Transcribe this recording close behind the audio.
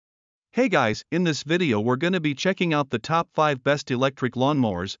Hey guys, in this video we're gonna be checking out the top 5 best electric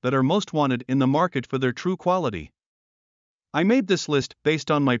lawnmowers that are most wanted in the market for their true quality. I made this list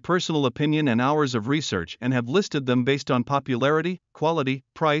based on my personal opinion and hours of research and have listed them based on popularity, quality,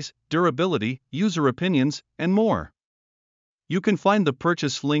 price, durability, user opinions, and more. You can find the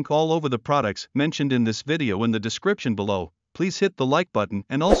purchase link all over the products mentioned in this video in the description below. Please hit the like button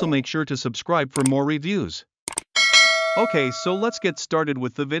and also make sure to subscribe for more reviews. Okay, so let's get started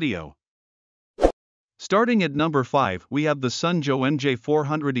with the video. Starting at number 5, we have the Sunjoe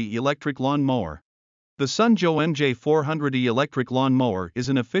MJ400E electric lawn mower. The Sunjoe MJ400E electric lawn mower is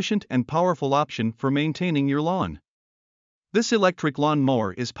an efficient and powerful option for maintaining your lawn. This electric lawn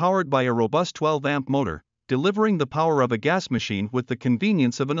mower is powered by a robust 12-amp motor, delivering the power of a gas machine with the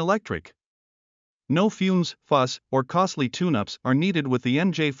convenience of an electric. No fumes, fuss, or costly tune-ups are needed with the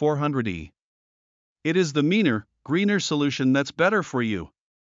MJ400E. It is the meaner, greener solution that's better for you.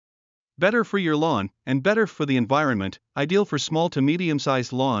 Better for your lawn, and better for the environment, ideal for small to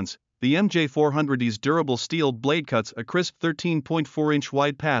medium-sized lawns. The MJ400E's durable steel blade cuts a crisp 13.4-inch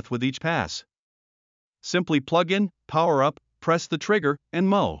wide path with each pass. Simply plug in, power up, press the trigger, and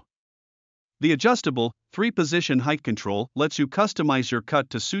mow. The adjustable, 3-position height control lets you customize your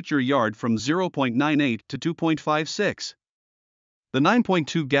cut to suit your yard from 0.98 to 2.56. The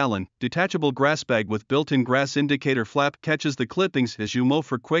 9.2-gallon, detachable grass bag with built-in grass indicator flap catches the clippings as you mow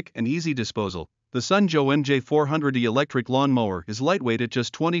for quick and easy disposal. The Sunjoe MJ400E electric lawn mower is lightweight at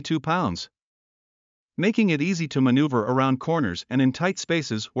just 22 pounds, making it easy to maneuver around corners and in tight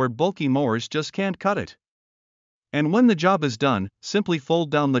spaces where bulky mowers just can't cut it. And when the job is done, simply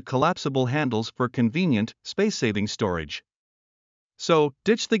fold down the collapsible handles for convenient, space-saving storage. So,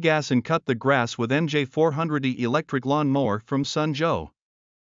 ditch the gas and cut the grass with MJ400E electric lawn mower from Sunjoe.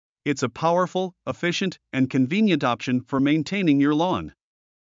 It's a powerful, efficient, and convenient option for maintaining your lawn.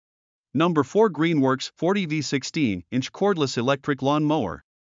 Number 4, Greenworks 40V16-inch cordless electric lawn mower.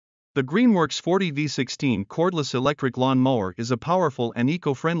 The Greenworks 40V16 cordless electric lawn mower is a powerful and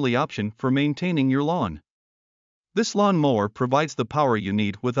eco-friendly option for maintaining your lawn. This lawn mower provides the power you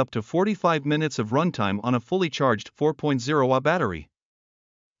need with up to 45 minutes of runtime on a fully charged 4.0Ah battery.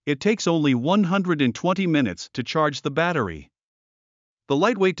 It takes only 120 minutes to charge the battery. The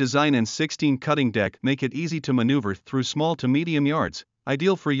lightweight design and 16 cutting deck make it easy to maneuver through small to medium yards,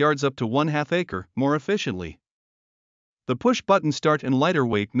 ideal for yards up to 1/2 acre, more efficiently. The push-button start and lighter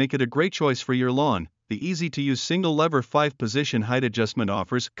weight make it a great choice for your lawn. The easy-to-use single-lever 5-position height adjustment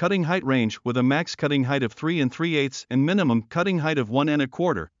offers cutting height range with a max cutting height of 3 3/8 and minimum cutting height of 1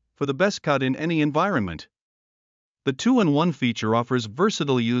 1/4 for the best cut in any environment. The 2-in-1 feature offers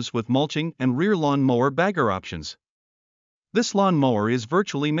versatile use with mulching and rear lawn mower bagger options. This lawn mower is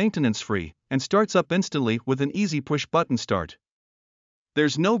virtually maintenance-free and starts up instantly with an easy push-button start.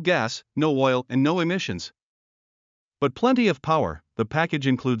 There's no gas, no oil, and no emissions, but plenty of power. The package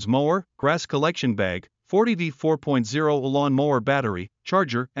includes mower, grass collection bag, 40V 4.0 lawn mower battery,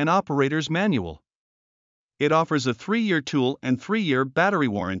 charger, and operator's manual. It offers a 3-year tool and 3-year battery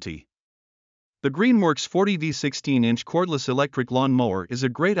warranty. The Greenworks 40V16-inch cordless electric lawn mower is a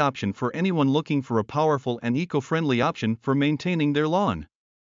great option for anyone looking for a powerful and eco-friendly option for maintaining their lawn.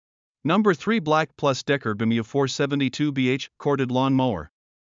 Number 3, BLACK+DECKER BMU 472BH corded lawn mower.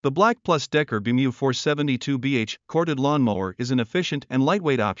 The BLACK+DECKER BMU 472BH corded lawn mower is an efficient and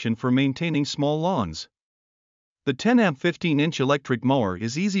lightweight option for maintaining small lawns. The 10-amp 15-inch electric mower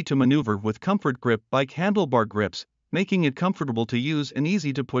is easy to maneuver with comfort grip bike handlebar grips, making it comfortable to use and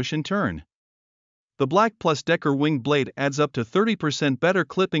easy to push and turn. The BLACK+DECKER wing blade adds up to 30% better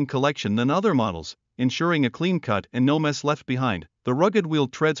clipping collection than other models, ensuring a clean cut and no mess left behind. The rugged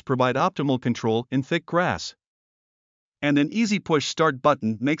wheeled treads provide optimal control in thick grass. And an easy push start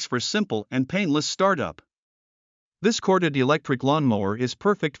button makes for simple and painless startup. This corded electric lawnmower is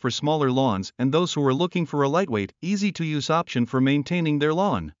perfect for smaller lawns and those who are looking for a lightweight, easy-to-use option for maintaining their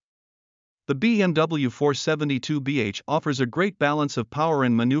lawn. The BMW 472BH offers a great balance of power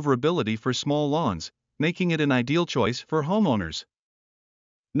and maneuverability for small lawns, making it an ideal choice for homeowners.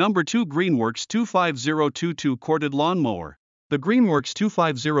 Number 2, Greenworks 25022 corded lawn mower. The Greenworks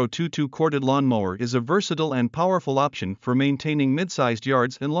 25022 corded lawn mower is a versatile and powerful option for maintaining mid-sized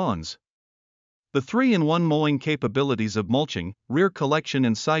yards and lawns. The 3-in-1 mowing capabilities of mulching, rear collection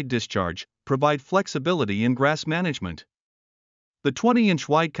and side discharge provide flexibility in grass management. The 20-inch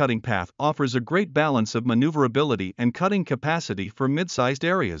wide cutting path offers a great balance of maneuverability and cutting capacity for mid-sized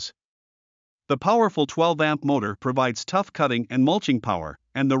areas. The powerful 12-amp motor provides tough cutting and mulching power,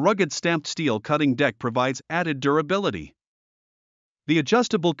 and the rugged stamped steel cutting deck provides added durability. The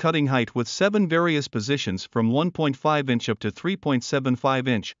adjustable cutting height with 7 various positions from 1.5 inch up to 3.75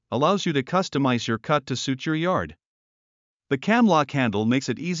 inch allows you to customize your cut to suit your yard. The cam lock handle makes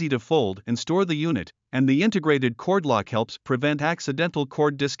it easy to fold and store the unit, and the integrated cord lock helps prevent accidental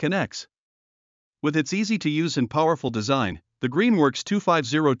cord disconnects. With its easy-to-use and powerful design, the Greenworks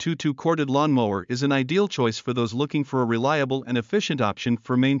 25022 corded lawnmower is an ideal choice for those looking for a reliable and efficient option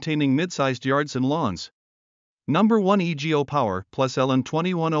for maintaining mid-sized yards and lawns. Number 1 EGO Power Plus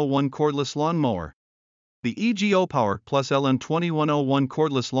LN2101 Cordless Lawnmower. The EGO Power Plus LN2101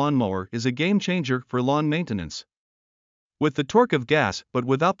 Cordless Lawnmower is a game-changer for lawn maintenance. With the torque of gas but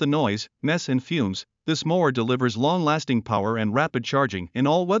without the noise, mess and fumes, this mower delivers long-lasting power and rapid charging in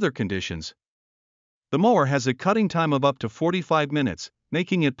all weather conditions. The mower has a cutting time of up to 45 minutes,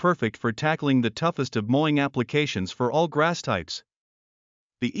 making it perfect for tackling the toughest of mowing applications for all grass types.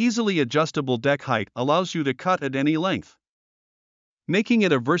 The easily adjustable deck height allows you to cut at any length, making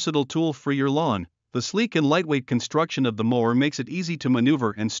it a versatile tool for your lawn. The sleek and lightweight construction of the mower makes it easy to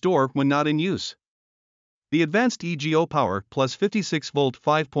maneuver and store when not in use. The advanced EGO Power Plus 56-volt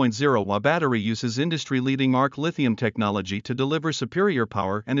 5.0 battery uses industry-leading arc lithium technology to deliver superior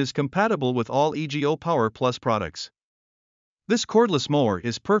power and is compatible with all EGO Power Plus products. This cordless mower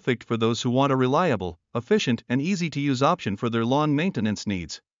is perfect for those who want a reliable, efficient, and easy-to-use option for their lawn maintenance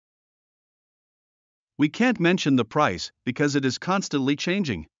needs. We can't mention the price because it is constantly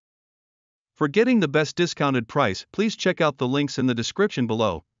changing. For getting the best discounted price, please check out the links in the description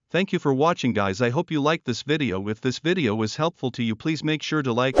below. Thank you for watching, guys. I hope you liked this video. If this video was helpful to you, please make sure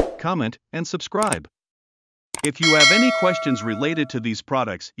to like, comment, and subscribe. If you have any questions related to these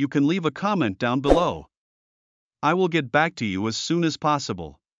products, you can leave a comment down below. I will get back to you as soon as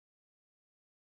possible.